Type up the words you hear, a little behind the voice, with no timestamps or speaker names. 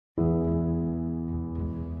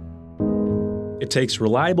It takes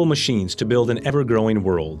reliable machines to build an ever-growing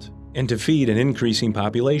world and to feed an increasing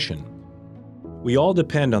population. We all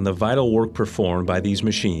depend on the vital work performed by these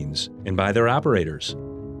machines and by their operators.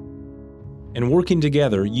 And working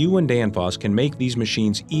together, you and Danfoss can make these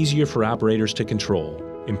machines easier for operators to control,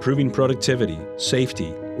 improving productivity,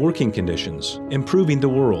 safety, working conditions, improving the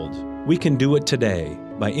world. We can do it today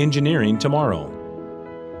by engineering tomorrow.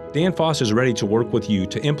 Danfoss is ready to work with you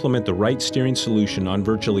to implement the right steering solution on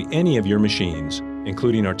virtually any of your machines,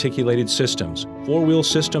 including articulated systems, four-wheel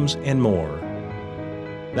systems, and more.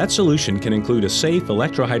 That solution can include a safe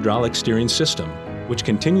electro-hydraulic steering system, which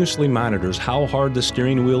continuously monitors how hard the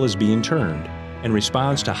steering wheel is being turned and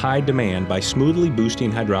responds to high demand by smoothly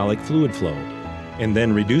boosting hydraulic fluid flow, and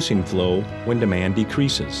then reducing flow when demand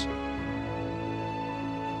decreases.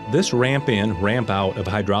 This ramp-in, ramp-out of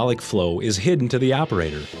hydraulic flow is hidden to the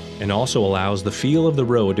operator and also allows the feel of the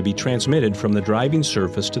road to be transmitted from the driving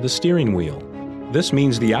surface to the steering wheel. This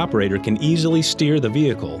means the operator can easily steer the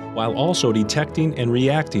vehicle while also detecting and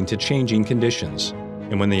reacting to changing conditions.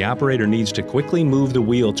 And when the operator needs to quickly move the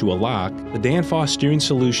wheel to a lock, the Danfoss steering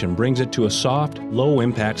solution brings it to a soft,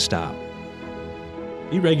 low-impact stop.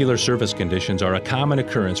 Irregular surface conditions are a common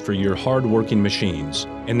occurrence for your hard-working machines,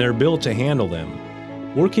 and they're built to handle them.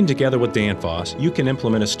 Working together with Danfoss, you can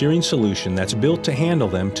implement a steering solution that's built to handle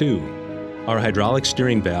them too. Our hydraulic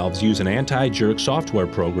steering valves use an anti-jerk software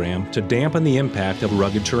program to dampen the impact of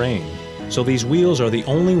rugged terrain, so these wheels are the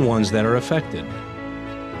only ones that are affected.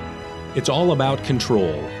 It's all about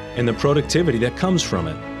control and the productivity that comes from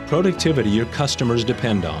it, productivity your customers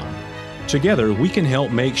depend on. Together, we can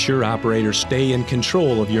help make sure operators stay in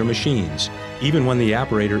control of your machines, even when the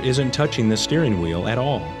operator isn't touching the steering wheel at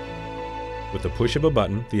all. With the push of a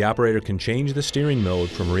button, the operator can change the steering mode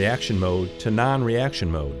from reaction mode to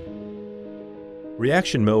non-reaction mode.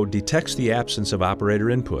 Reaction mode detects the absence of operator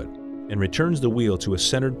input and returns the wheel to a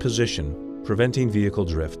centered position, preventing vehicle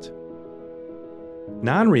drift.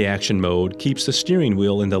 Non-reaction mode keeps the steering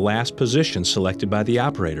wheel in the last position selected by the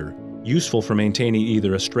operator, useful for maintaining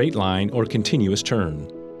either a straight line or continuous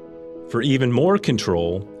turn. For even more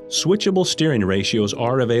control, switchable steering ratios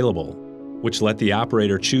are available, which let the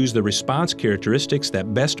operator choose the response characteristics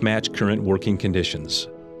that best match current working conditions.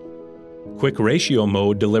 Quick ratio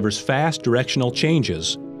mode delivers fast directional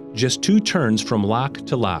changes, just 2 turns from lock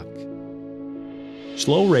to lock.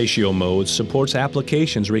 Slow ratio mode supports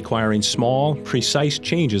applications requiring small, precise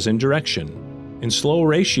changes in direction. In slow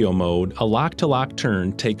ratio mode, a lock-to-lock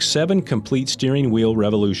turn takes 7 complete steering wheel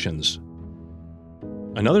revolutions.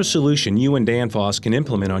 Another solution you and Danfoss can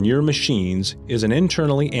implement on your machines is an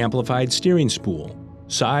internally amplified steering spool.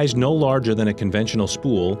 Sized no larger than a conventional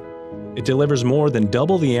spool, it delivers more than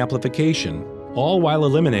double the amplification, all while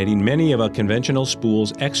eliminating many of a conventional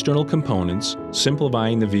spool's external components,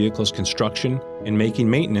 simplifying the vehicle's construction and making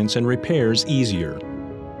maintenance and repairs easier.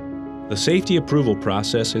 The safety approval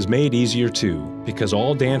process is made easier too, because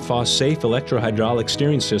all Danfoss safe electro-hydraulic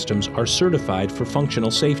steering systems are certified for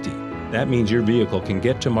functional safety. That means your vehicle can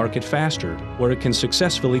get to market faster, where it can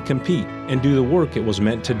successfully compete and do the work it was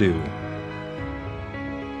meant to do.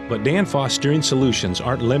 But Danfoss steering solutions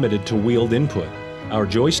aren't limited to wheeled input. Our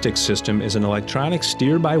Joystick System is an electronic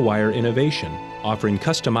steer-by-wire innovation, offering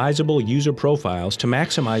customizable user profiles to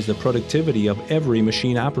maximize the productivity of every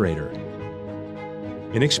machine operator.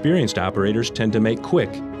 Inexperienced operators tend to make quick,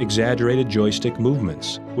 exaggerated joystick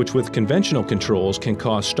movements, which with conventional controls can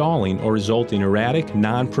cause stalling or result in erratic,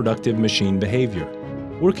 non-productive machine behavior.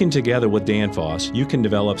 Working together with Danfoss, you can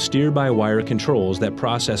develop steer-by-wire controls that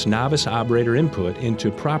process novice operator input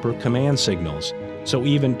into proper command signals, so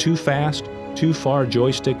even too fast, too far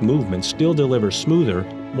joystick movements still deliver smoother,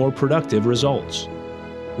 more productive results.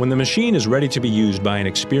 When the machine is ready to be used by an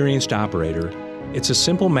experienced operator, it's a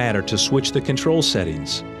simple matter to switch the control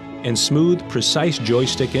settings, and smooth, precise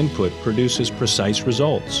joystick input produces precise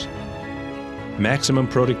results. Maximum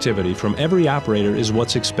productivity from every operator is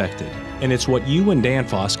what's expected, and it's what you and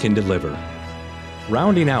Danfoss can deliver.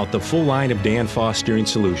 Rounding out the full line of Danfoss steering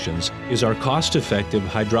solutions is our cost-effective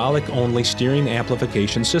hydraulic-only steering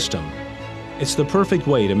amplification system. It's the perfect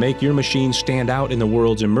way to make your machine stand out in the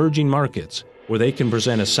world's emerging markets, where they can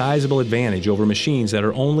present a sizable advantage over machines that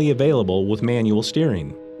are only available with manual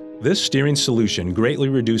steering. This steering solution greatly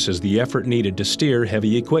reduces the effort needed to steer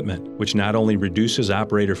heavy equipment, which not only reduces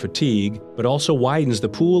operator fatigue, but also widens the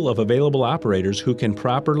pool of available operators who can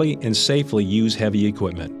properly and safely use heavy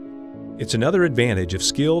equipment. It's another advantage if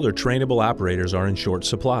skilled or trainable operators are in short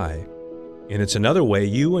supply. And it's another way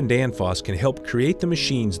you and Danfoss can help create the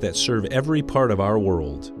machines that serve every part of our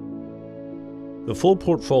world. The full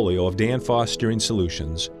portfolio of Danfoss steering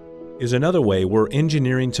solutions is another way we're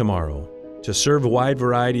engineering tomorrow. to serve a wide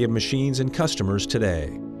variety of machines and customers today.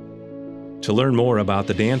 To learn more about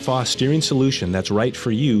the Danfoss steering solution that's right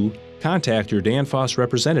for you, contact your Danfoss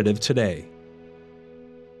representative today.